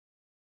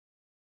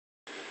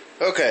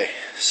Okay,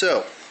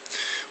 so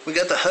we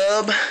got the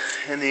hub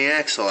and the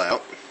axle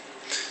out.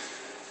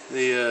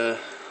 The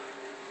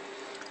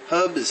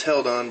hub is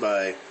held on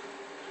by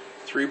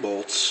 3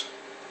 bolts.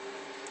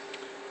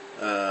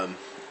 I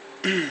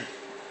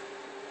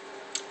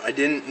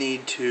didn't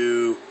need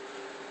to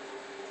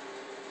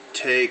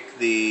take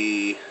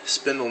the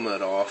spindle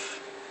nut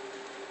off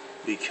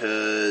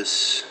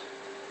because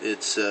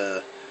it's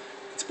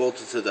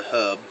bolted to the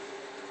hub,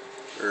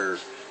 or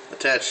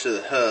attached to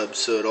the hub,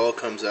 so it all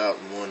comes out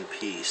in one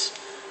piece.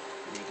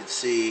 And you can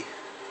see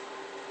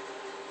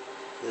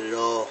that it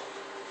all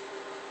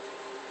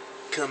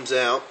comes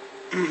out.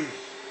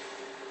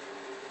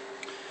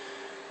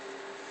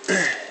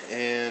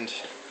 And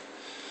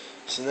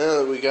so now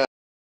that we got,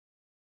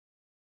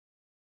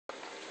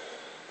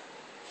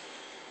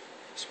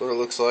 that's what it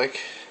looks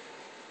like.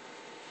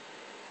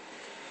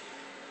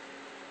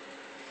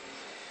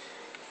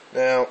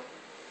 Now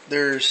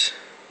there's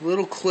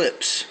little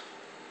clips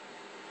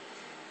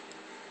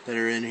that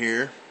are in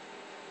here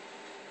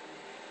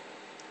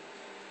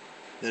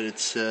that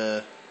it's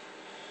that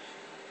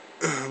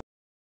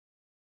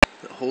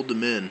hold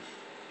them in,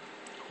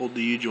 hold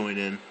the U-joint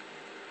in,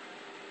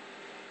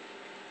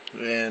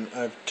 and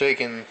I've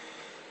taken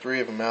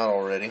 3 of them out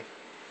already,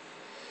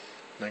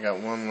 and I got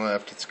 1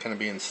 left. It's kind of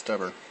being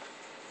stubborn.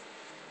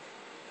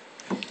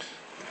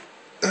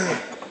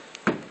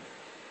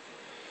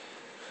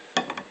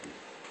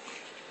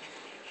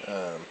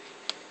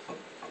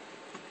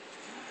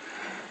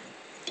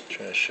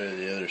 Try to show you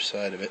the other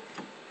side of it.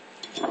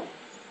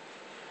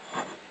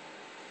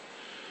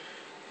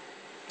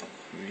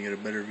 You get a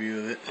better view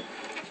of it.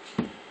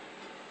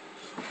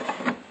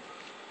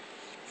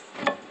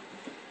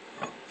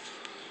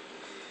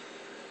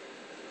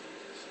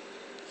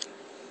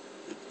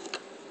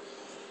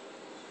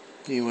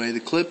 Anyway, the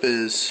clip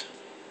is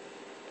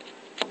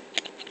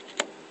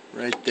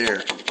right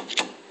there,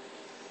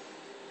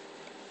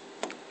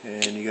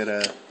 and you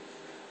gotta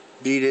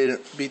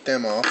beat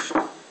them off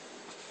to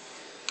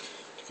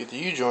get the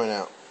U-joint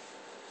out.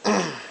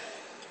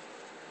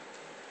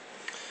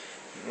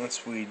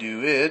 Once we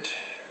do it,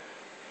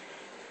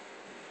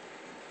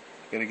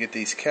 gotta get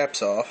these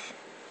caps off,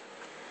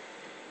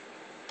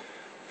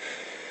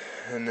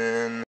 and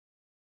then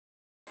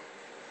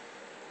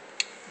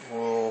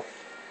we'll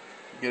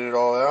get it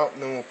all out,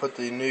 and then we'll put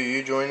the new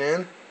U-joint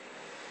in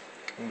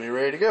and be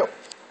ready to go.